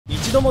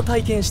一度も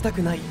体験した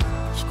くない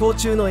飛行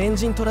中のエン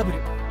ジントラブル。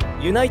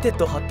ユナイテッ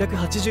ド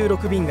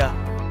886便が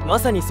ま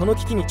さにその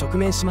危機に直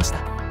面しました。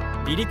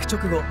離陸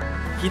直後、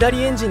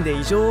左エンジンで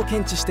異常を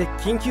検知して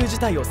緊急事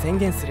態を宣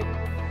言する。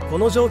こ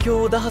の状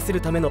況を打破す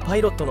るためのパ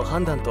イロットの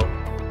判断と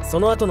そ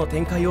の後の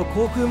展開を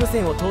航空無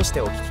線を通し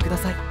てお聞きくだ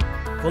さい。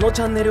この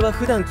チャンネルは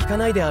普段聞か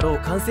ないであろう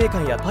管制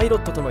官やパイロ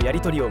ットとのや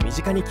り取りを身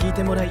近に聞い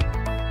てもらい、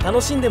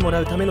楽しんでもら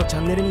うためのチ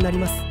ャンネルになり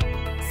ます。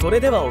それ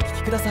ではお聞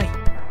きください。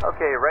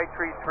 Okay, right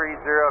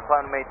 330,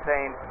 climb to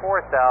maintain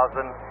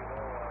 4000.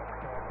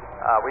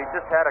 We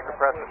just had a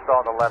compressor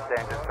stall on the left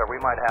engine, so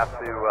we might have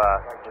to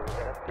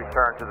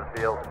return to the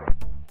field.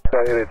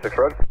 886,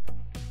 Roger.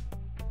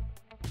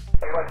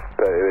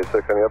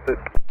 886, any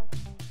update?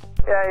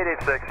 Yeah,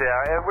 886,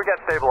 yeah. We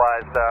got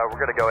stabilized. We're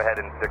going to go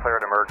ahead and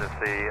declare an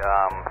emergency.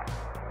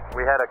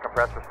 We had a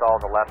compressor stall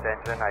on the left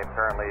engine.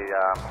 Apparently,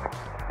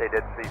 they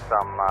did see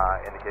some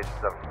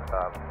indications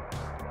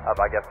of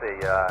I guess, the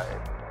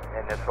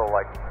initial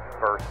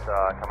burst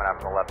coming out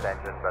from the left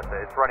engine, but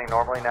it's running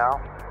normally now.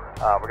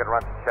 We're going to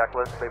run some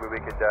checklists. Maybe we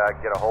could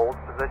get a hold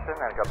position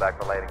and go back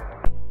to landing.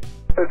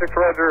 86,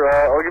 Roger.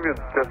 I'll give you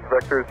just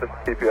vectors just to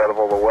keep you out of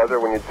all the weather.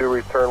 When you do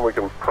return, we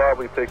can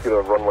probably take you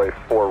to runway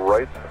 4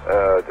 right,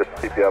 just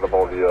to keep you out of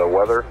all the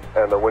weather.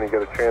 And when you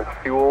get a chance,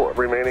 fuel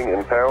remaining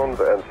in pounds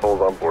and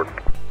souls on board.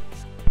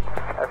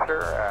 Yes,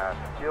 sir.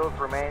 Fuels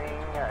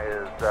remaining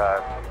is,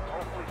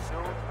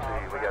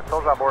 we got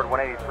souls on board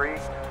 183.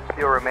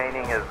 Fuel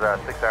remaining is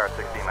 6 hours,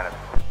 16 minutes.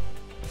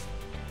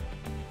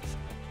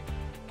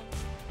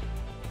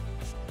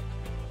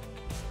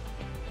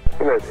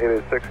 Unit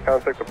 886,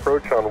 contact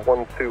approach on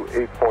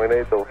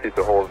 128.8. They'll keep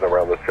the holes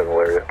around this general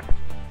area.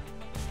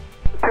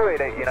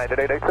 288, United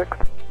 886.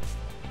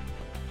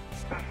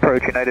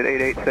 Approach United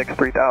 886,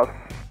 3000.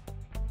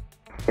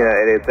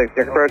 United 886,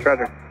 your approach,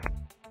 Roger.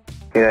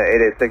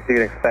 United 886, you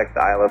can expect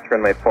ILS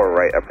runway 4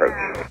 right approach.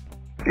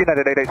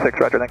 United 886,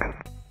 Roger, thanks.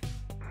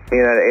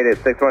 United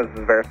 886, wants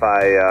to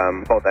verify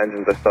both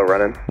engines are still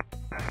running.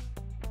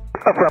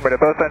 Affirmative,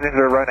 both engines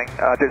are running.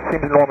 Just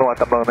seems normal at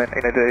the moment.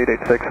 United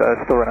 886,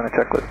 still running the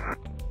checklist.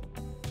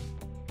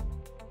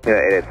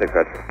 United 886,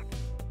 Roger.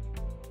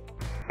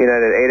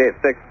 United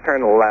 886,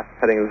 turn left,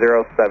 heading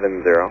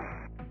 070.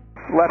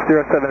 Left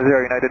 070,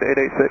 United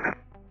 886.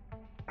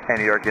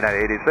 And New York,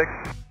 United 886.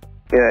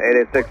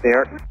 United 886, New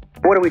York.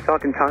 What are we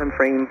talking time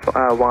frame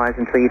wise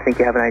until you think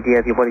you have an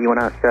idea of whether you want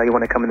to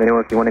come into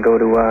Newark, you want to go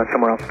to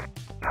somewhere else?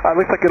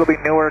 Looks like it'll be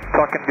Newark.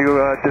 Talking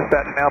to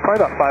dispatch now.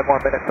 Probably about 5 more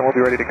minutes and we'll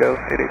be ready to go.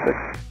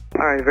 886.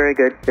 Alright, very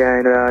good.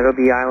 And it'll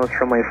be ILS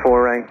runway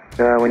 4 right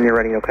when you're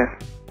ready, okay?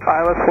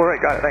 ILS 4 right,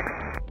 got it, thanks.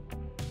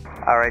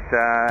 Alright,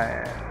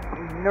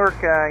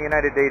 Newark,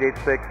 United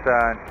 886,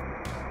 I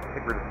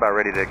think we're just about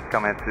ready to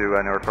come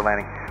into Newark for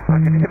landing.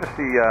 Can you give us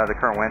the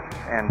current winds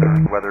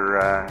and weather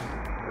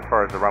as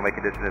far as the runway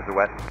condition is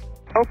wet?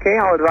 Okay,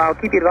 I'll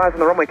keep you advised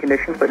on the runway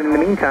conditions, but in the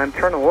meantime,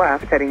 turn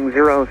left, heading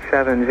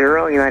 070,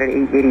 United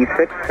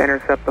 886,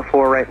 intercept the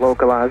 4 right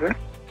localizer.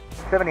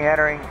 70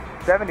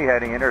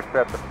 heading,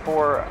 intercept the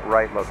 4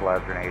 right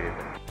localizer in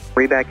 886.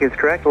 Reback is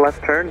correct,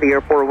 left turn, the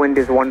airport wind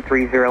is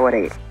 130 at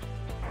 8.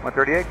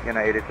 138,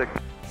 United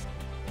 886.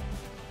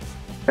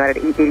 United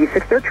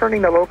 886, they're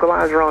turning the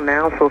localizer on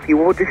now, so if you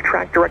will, just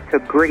track direct to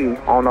Gritty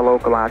on the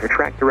localizer.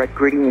 Track direct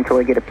Gritty until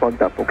they get it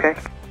plugged up, okay?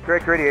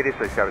 Direct Gritty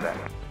 86, cover that.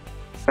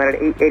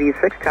 United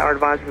 886, tower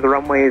advises the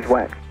runway is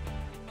wet.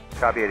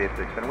 Copy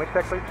 886. And wind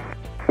check, please.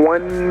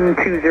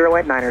 120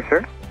 at 9er,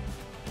 sir.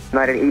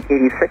 United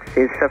 886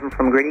 is 7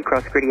 from Gritty,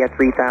 cross Gritty at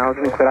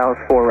 3000, clear ILS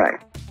 4 right.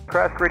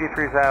 Cross Gritty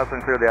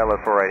 3000, clear the ILS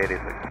 4 right,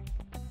 86.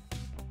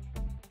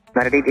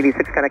 United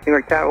 886, connect New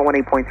York Tower,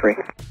 18.3.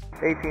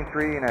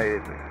 18.3,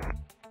 United 86.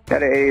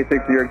 United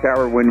 886, New York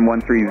Tower, wind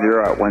 130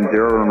 at 10,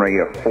 runway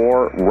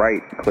 4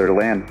 right, clear to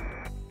land.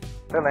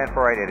 Clear land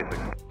 4 right,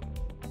 86.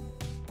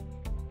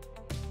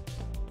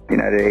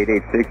 United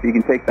 886, you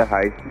can take the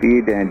high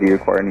speed and do you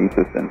require any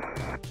assistance?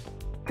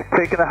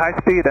 Taking the high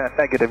speed at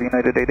negative,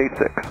 United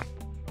 886.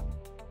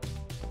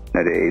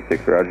 United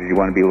 886, Roger, do you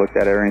want to be looked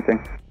at or anything?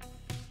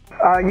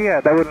 Yeah,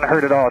 that wouldn't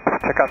hurt at all.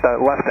 Just check out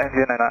that left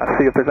engine and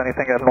see if there's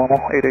anything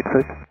abnormal,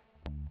 886.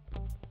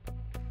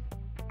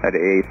 United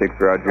 886,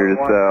 Roger,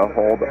 just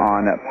hold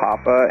on at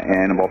Papa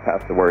and we'll pass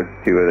the words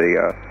to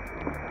the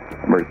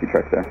emergency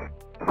truck there.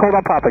 Hold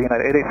on Papa,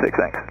 United 886,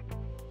 thanks.